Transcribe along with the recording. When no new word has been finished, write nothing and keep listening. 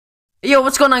Yo,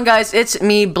 what's going on, guys? It's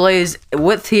me, Blaze,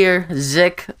 with here,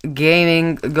 Zik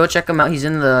Gaming. Go check him out. He's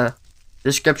in the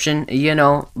description, you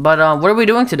know. But, what are we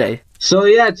doing today? So,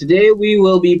 yeah, today we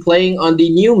will be playing on the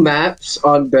new maps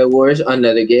on BedWars on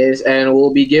NetherGames, and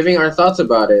we'll be giving our thoughts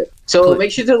about it. So,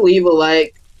 make sure to leave a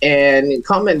like and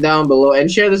comment down below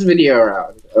and share this video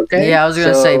around, okay? Yeah, I was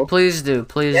gonna say, please do,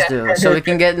 so we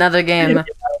can get another game.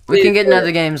 We can get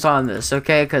another games on this,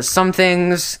 okay? Because some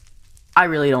things I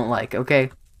really don't like,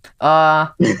 okay?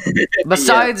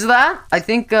 Besides that, I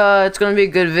think it's gonna be a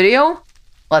good video.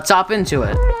 Let's hop into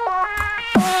it.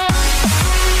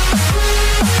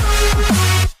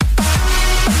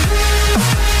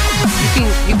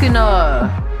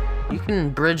 You can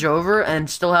bridge over and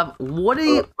still have. What are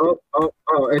you?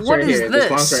 It's what right is here. this?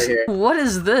 This right here. What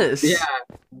is this? Yeah,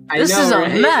 this is a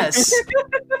mess.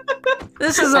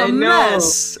 This is a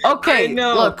mess. Okay,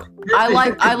 look,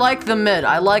 I like the mid.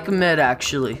 I like mid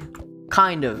actually,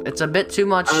 kind of. It's a bit too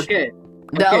much. Okay.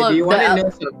 Do you want to know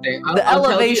something? The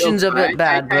elevation's a bit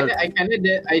bad, but I kind of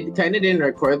didn't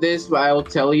record this, but I will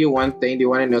tell you one thing. Do you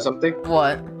want to know something?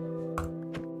 What?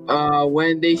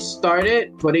 When they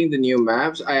started putting the new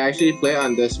maps, I actually played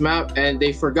on this map, and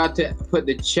they forgot to put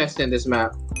the chest in this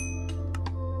map.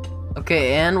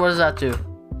 Okay, and what does that do?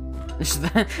 It's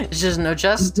just no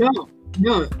chest?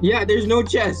 No, yeah, there's no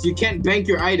chest. You can't bank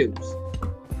your items.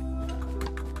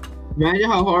 Imagine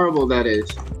how horrible that is.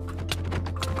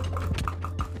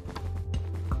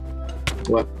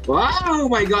 What? Oh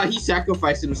my god, he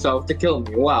sacrificed himself to kill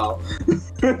me. Wow.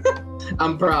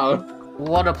 I'm proud.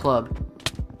 What a pleb.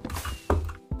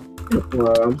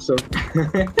 Well, I'm so...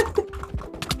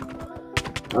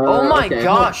 oh my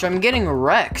gosh, I'm getting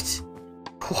wrecked.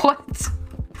 What?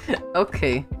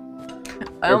 Okay.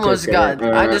 I almost got...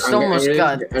 I just almost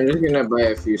got... I'm just gonna buy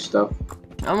a few stuff.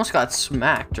 I almost got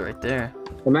smacked right there.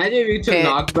 Imagine if you took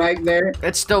knockback there.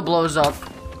 It still blows up.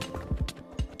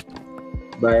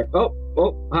 But...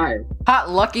 Oh, hi. Hot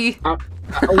lucky.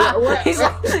 What? He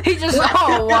just...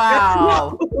 Oh,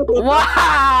 wow.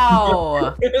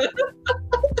 Wow.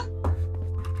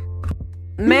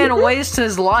 Man wastes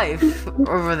his life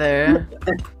over there.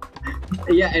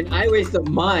 Yeah, and I wasted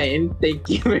mine. Thank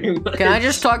you very much. Can I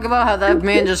just talk about how that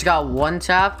man just got one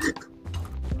tapped?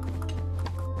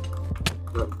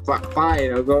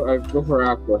 Fine, I'll go for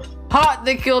Aqua. Hot,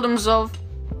 they killed himself.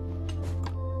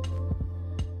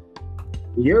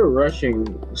 You're rushing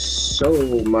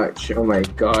so much. Oh my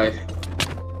god.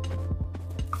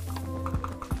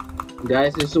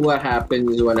 Guys, this is what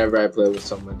happens whenever I play with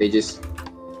someone. They just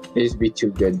be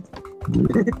too good.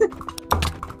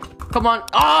 Come on.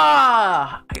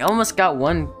 Ah! I almost got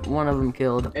one of them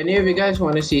killed. Any of you guys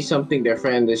want to see something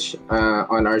different in this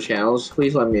on our channels?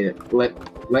 Please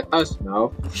let us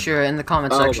know. Sure, in the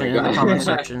comment section. In the comment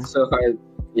section. It's so hard.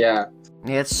 Yeah.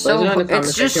 Yeah, it's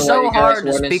just so hard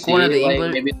to speak one of the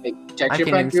English. Maybe like texture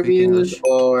pack reviews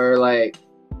or like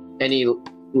any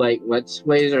like let's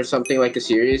plays or something like a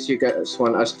series you guys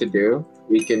want us to do.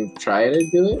 We can try to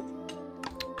do it.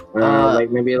 Like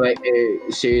maybe like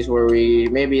a series where we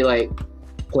maybe like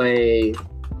play,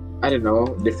 I don't know,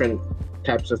 different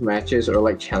types of matches or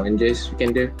like challenges we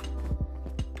can do.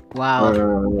 Wow.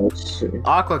 Let's see.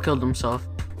 Aqua killed himself.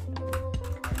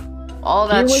 All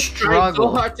that he was struggle. Trying so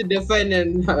hard to defend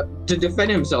and to defend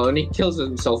himself, and he kills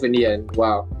himself in the end.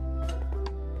 Wow.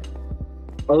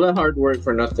 All that hard work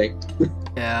for nothing.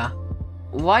 Yeah.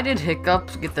 Why did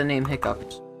Hiccups get the name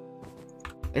Hiccups?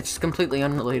 It's completely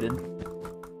unrelated.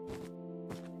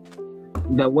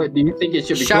 What do you think it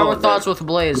should be Shower called? thoughts with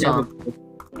Blaze, huh?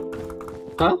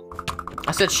 Huh?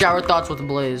 I said shower thoughts with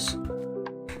Blaze.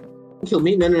 Kill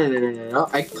me? No.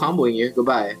 I'm comboing you.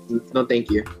 Goodbye. No,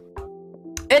 thank you.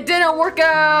 It didn't work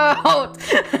out.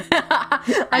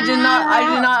 I did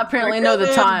not apparently know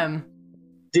the time.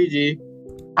 GG.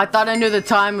 I thought I knew the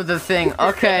time of the thing.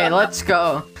 Okay, let's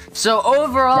go. So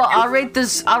overall, I'll rate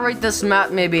this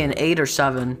map maybe an 8 or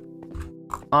 7.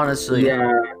 Honestly.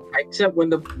 Yeah, except when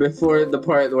before the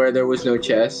part where there was no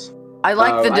chest. I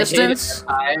like the distance.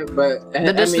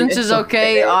 The distance is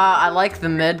okay. I like the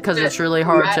mid because it's really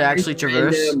hard to actually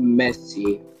traverse.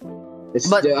 Messy. It's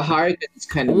hard because it's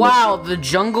kind of messy. The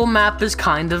jungle map is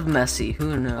kind of messy.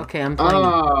 Who knows? Okay, I'm playing.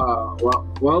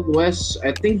 Wild West.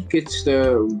 I think it's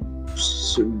the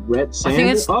red sand. I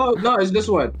think it's. Oh no, it's this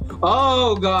one.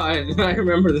 Oh god, I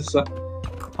remember this one.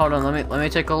 Hold on, let me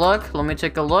take a look. Let me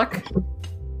take a look.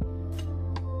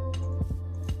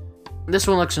 This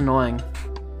one looks annoying.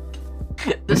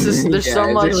 There's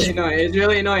so much. It's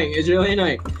really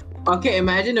annoying. Okay,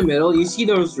 imagine the middle. You see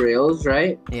those rails,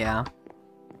 right? Yeah.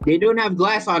 They don't have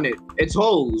glass on it. It's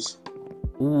holes.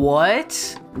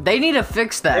 What? They need to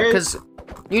fix that, because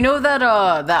You know that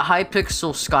that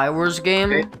Hypixel Skywars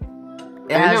game?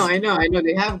 Okay. I know.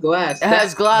 They have glass. It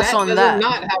has glass on that. Does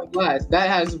not have glass. That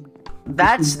has.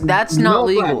 That's not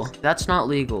legal. Glass. That's not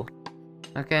legal.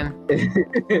 Okay.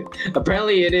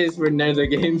 Apparently, it is for Nether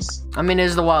games. I mean,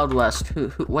 it's the Wild West.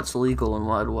 What's legal in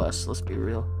Wild West? Let's be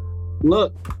real.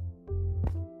 Look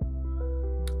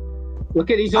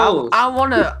at these holes.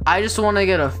 I just wanna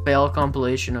get a fail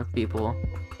compilation of people.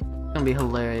 It's gonna be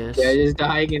hilarious. Yeah, just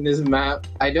dying in this map.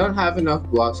 I don't have enough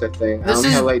blocks, I think. This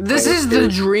is the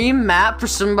dream map for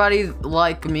somebody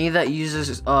like me that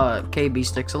uses KB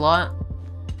sticks a lot.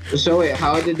 So wait,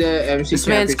 how did the MC? This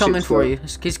man's coming for you.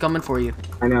 He's coming for you.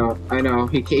 I know.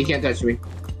 He can't touch me.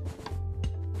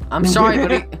 I'm sorry,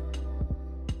 but he...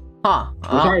 Huh.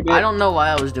 Sorry, I don't know why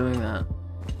I was doing that.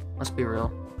 Let's be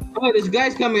real. Oh, this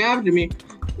guy's coming after me.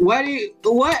 What?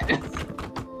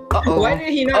 Uh-oh. Why did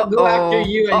he not go after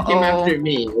you and came after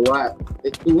me? What?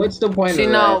 What's the point of that? See,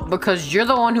 no, because you're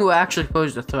the one who actually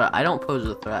posed a threat. I don't pose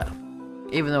a threat.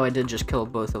 Even though I did just kill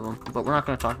both of them. But we're not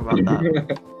going to talk about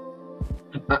that.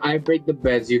 I break the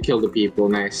beds, you kill the people.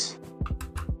 Nice.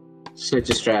 Switch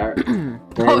a strat.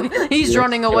 Oh, he's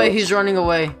running away. He's running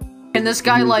away. Can this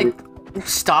guy, like,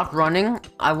 stop running?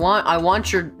 I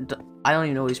want your... I don't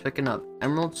even know what he's picking up.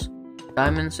 Emeralds?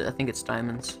 Diamonds? I think it's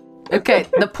diamonds. Okay,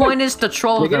 the point is to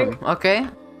troll them, okay?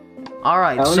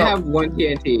 Alright, so... I only have one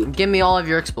TNT. Give me all of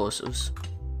your explosives.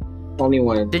 Only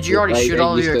one. Did you already shoot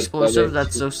all of your explosives?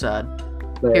 That's so sad.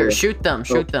 Here, shoot them,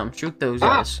 shoot them. Shoot those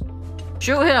guys.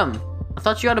 Shoot him! I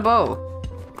thought you had a bow.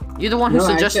 You're the one who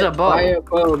suggested a bow. Buy a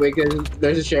bow because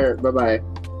there's a sheriff. Bye-bye.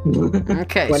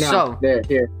 Okay, so... There,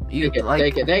 here. You,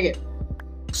 take it.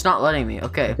 It's not letting me,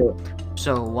 okay.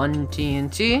 So, 1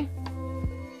 TNT.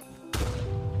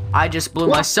 I just blew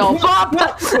myself up!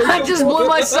 I just blew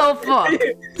myself up!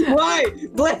 Why?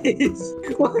 Blaze!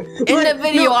 In the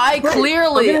video, I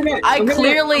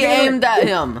clearly aimed at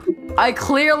him. I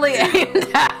clearly aimed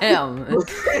at him.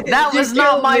 That was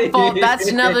not my fault. That's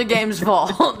NetherGames'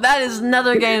 fault. That is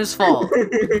NetherGames' fault.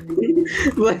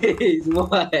 Blaze,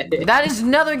 why? That is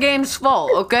NetherGames'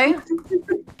 fault, okay?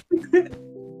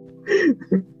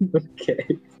 Okay.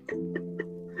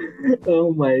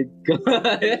 Oh my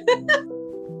god.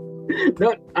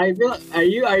 No, I feel.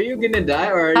 Are you gonna die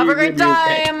or? Have a great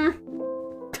time.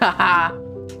 Haha.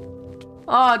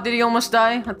 Oh, did he almost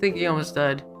die? I think he almost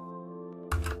died.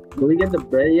 Did we get the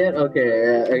bread yet?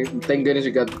 Okay. Thank goodness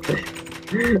you got the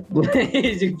bread.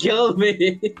 Blaze, you killed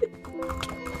me.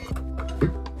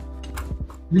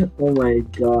 Oh my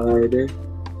god.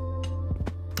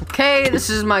 Okay, this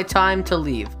is my time to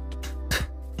leave.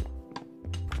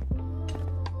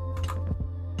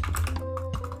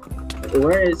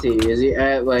 Where is he? Is he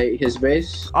at, like, his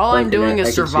base? All I'm doing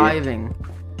is surviving.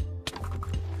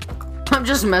 I'm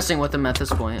just messing with him at this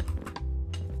point.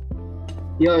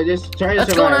 Yo, just try to survive.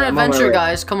 Let's go on an adventure,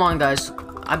 guys. Come on, guys.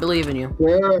 I believe in you.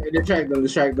 Wait, distract them.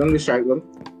 Distract them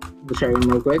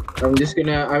real quick. I'm just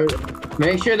gonna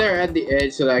make sure they're at the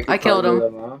edge so that I can killed him.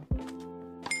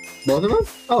 Both of them?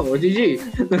 Oh,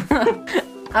 GG.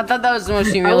 I thought that was the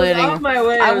most humiliating. I was on my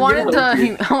way. I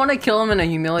want to kill him in a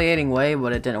humiliating way,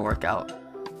 but it didn't work out.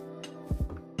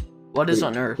 What is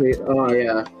on Earth? Oh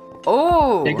yeah.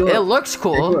 Oh, it looks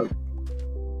cool.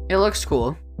 It looks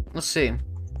cool. Let's see.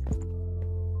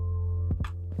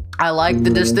 I like the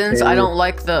distance. Okay. I don't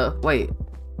like the... Wait.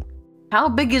 How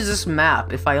big is this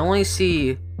map? If I only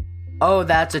see... Oh,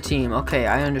 that's a team. Okay,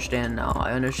 I understand now.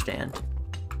 I understand.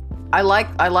 I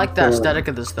like the aesthetic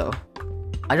of this though.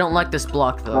 I don't like this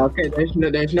block though. Okay,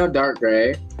 there's no dark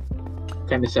gray.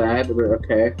 Kind of sad, but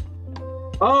okay.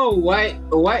 Oh,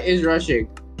 white is rushing.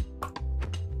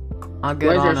 I'll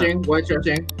get on it. White's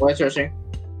rushing.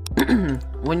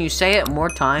 When you say it more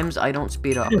times, I don't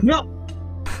speed up. No.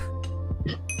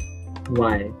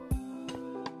 Why?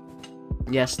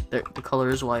 Yes, the color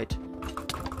is white.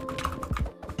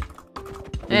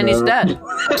 And he's dead.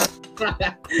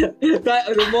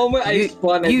 The moment I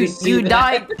spawned, you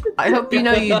died. I hope you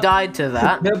know you died to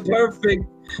that.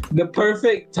 The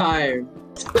perfect time.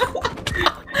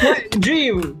 What?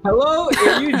 Dream? Hello?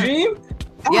 Are you Dream?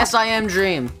 Yes, I am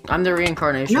Dream. I'm the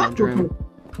reincarnation of Dream.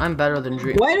 I'm better than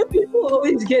Dream. Why do people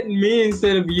always get me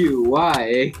instead of you?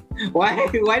 Why? Why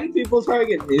do people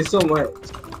target me so much?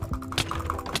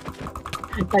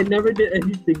 I never did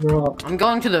anything wrong. I'm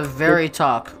going to the very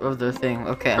top of the thing.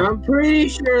 Okay. I'm pretty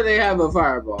sure they have a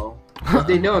fireball. If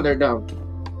they don't, they're dumb.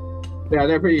 Yeah,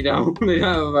 they're pretty dumb. They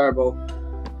have a fireball.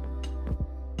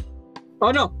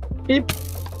 Oh no!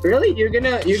 Really? You're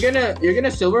gonna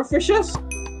silverfish us?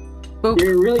 Boop.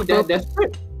 You're really that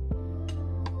desperate?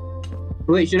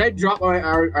 Wait, should I drop my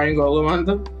iron golem on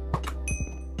them?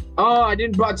 Oh, I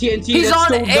didn't brought TNT. He's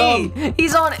That's on so 8. dumb.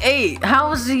 He's on 8.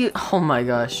 How is he? Oh my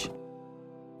gosh.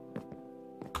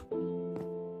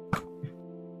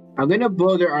 I'm gonna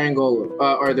blow their iron golem,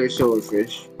 or their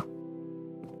silverfish.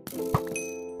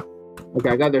 Okay,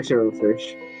 I got their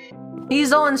silverfish.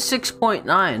 He's on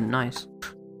 6.9. Nice.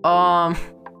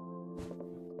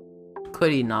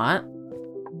 Could he not?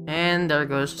 And there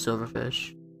goes the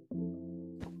silverfish.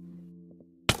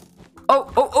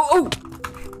 Oh!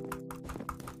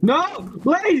 No,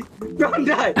 please don't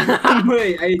die.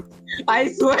 Wait,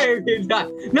 I swear you die.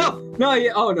 No,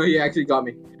 oh no, he actually got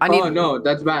me. Oh no,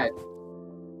 that's bad.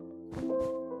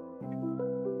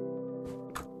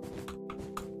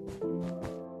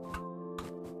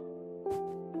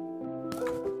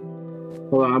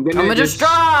 Hold on, I'm gonna just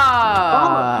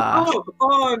drop.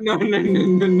 Oh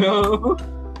no.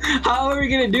 How are we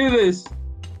gonna do this?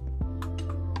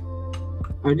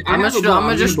 I'm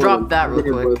gonna just drop that real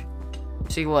quick.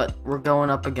 See what we're going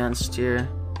up against here,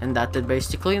 and that did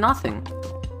basically nothing.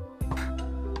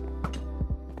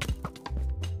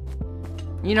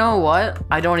 You know what?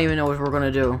 I don't even know what we're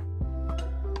gonna do.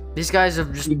 These guys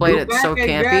have just played it so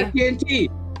campy.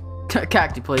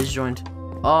 Cacti plays joined.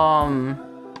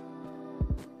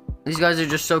 These guys are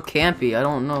just so campy. I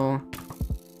don't know.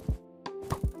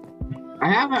 I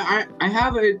have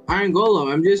an iron golem.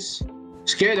 I'm just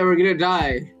scared that we're gonna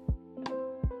die.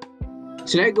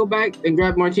 Should I go back and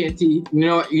grab more TNT? You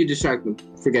know what? You distract them.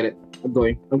 Forget it. I'm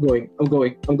going.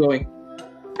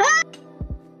 Ah!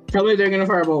 Tell me they're gonna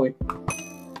fireball me.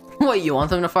 What, you want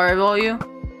them to fireball you?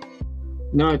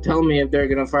 No, tell me if they're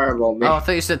gonna fireball me. Oh, I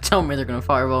thought you said tell me they're gonna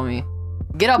fireball me.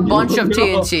 Get a bunch of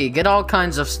TNT. Get all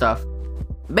kinds of stuff.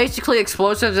 Basically,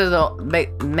 explosives is the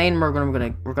main we're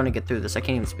gonna get through this. I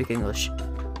can't even speak English.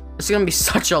 It's gonna be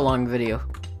such a long video.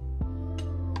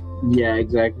 Yeah,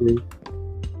 exactly.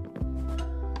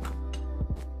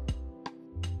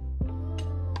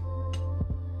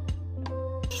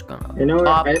 Just gonna. You know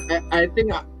what? I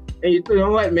think. You know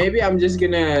what? Maybe I'm just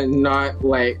gonna not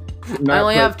like. I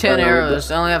only have 10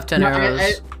 arrows. I only have 10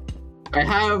 arrows. I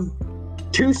have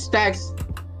 2 stacks.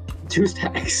 2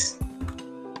 stacks.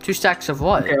 2 stacks of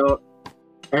what? Okay, well,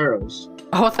 arrows.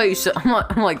 Oh, I thought you said.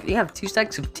 I'm like, you have 2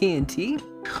 stacks of TNT?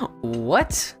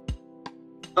 What?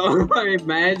 Oh,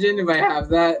 imagine if I have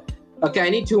that. Okay, I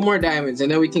need 2 more diamonds, and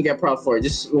then we can get Prop 4.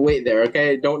 Just wait there,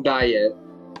 okay? Don't die yet.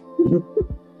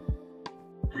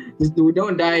 Just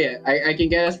don't die yet. I can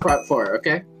get us Prop 4,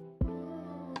 okay?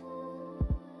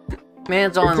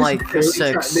 Man's on like really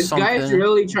 6. This guy's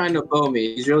really trying to bow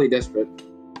me. He's really desperate.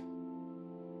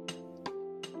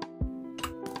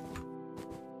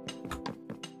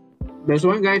 There's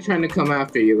one guy trying to come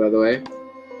after you, by the way.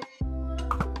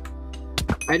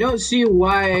 I don't see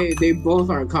why they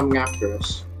both aren't coming after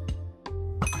us.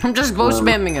 I'm just bow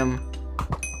spamming him.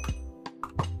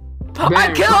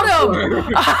 I killed him!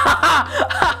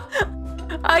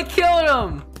 I killed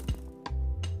him!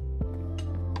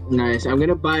 Nice. I'm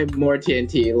gonna buy more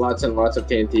TNT. Lots and lots of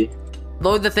TNT.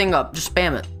 Load the thing up. Just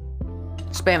spam it.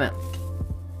 Spam it.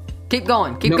 Keep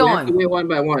going. Keep We going. have to wait one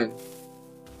by one.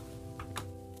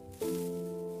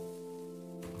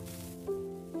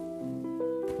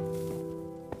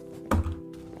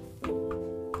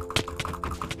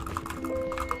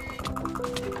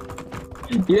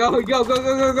 Yo, go.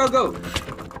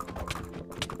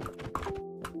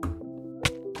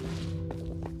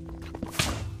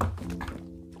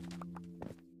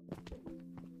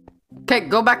 Okay,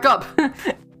 go back up.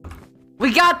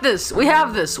 We got this. We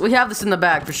have this. We have this in the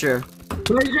bag for sure.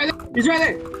 He's right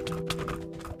there.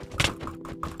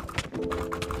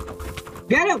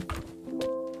 Get him.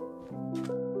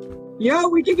 Yo,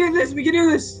 we can get this. We can do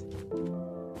this.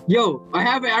 Yo, I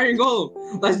have an iron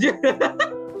golem. Let's do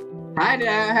it.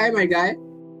 Hi, my guy.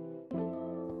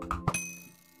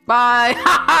 Bye.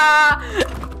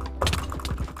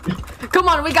 Come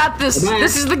on, we got this. Bye.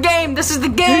 This is the game. This is the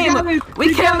game.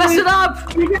 We can't mess it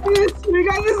up. We got this. We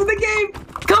got this in the game.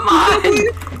 Come on.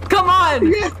 Come on.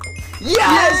 Yes.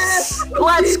 Yes.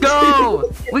 Let's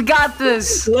go. We got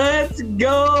this. Let's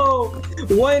go.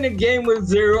 Win a game with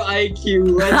 0 IQ.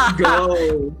 Let's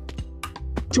go.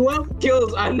 12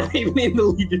 kills. I'm not even in the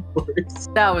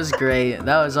leaderboards. That was great.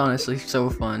 That was honestly so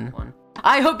fun.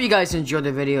 I hope you guys enjoyed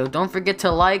the video. Don't forget to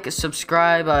like,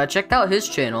 subscribe, check out his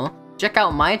channel. Check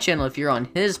out my channel if you're on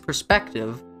his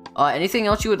perspective. Anything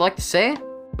else you would like to say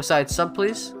besides sub,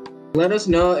 please? Let us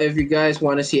know if you guys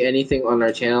want to see anything on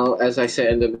our channel. As I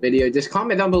said in the video, just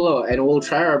comment down below and we'll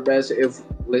try our best if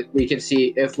we can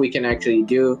see if we can actually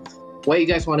do what you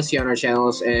guys want to see on our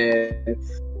channels. And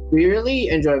we really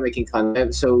enjoy making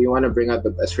content, so we want to bring out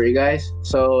the best for you guys.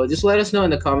 So just let us know in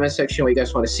the comment section what you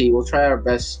guys want to see. We'll try our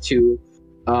best to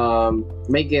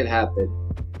make it happen,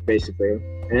 basically.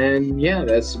 And yeah,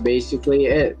 that's basically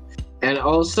it. And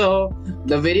also,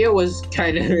 the video was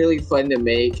kind of really fun to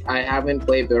make. I haven't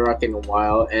played Bedrock in a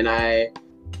while, and I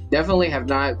definitely have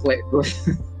not played.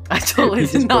 I totally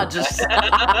did not just.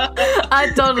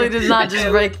 I totally did not just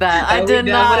break that. I did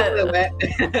not.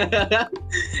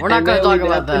 We're not going to talk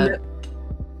about that.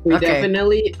 We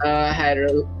definitely had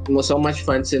so much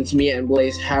fun since me and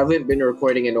Blaze haven't been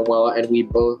recording in a while, and we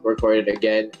both recorded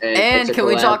again. And can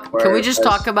we talk? Can we just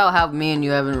talk about how me and you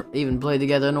haven't even played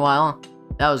together in a while?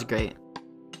 That was great.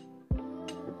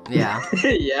 Yeah.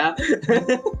 Yeah.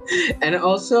 And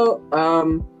also,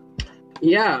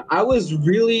 yeah, I was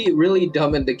really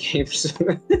dumb in the games.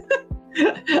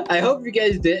 I hope you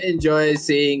guys did enjoy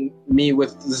seeing me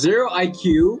with 0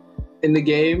 IQ in the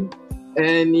game.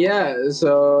 And yeah,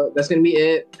 so that's gonna be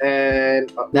it.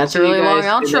 And that's a really long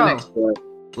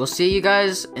outro. We'll see you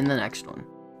guys in the next one.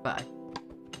 Bye.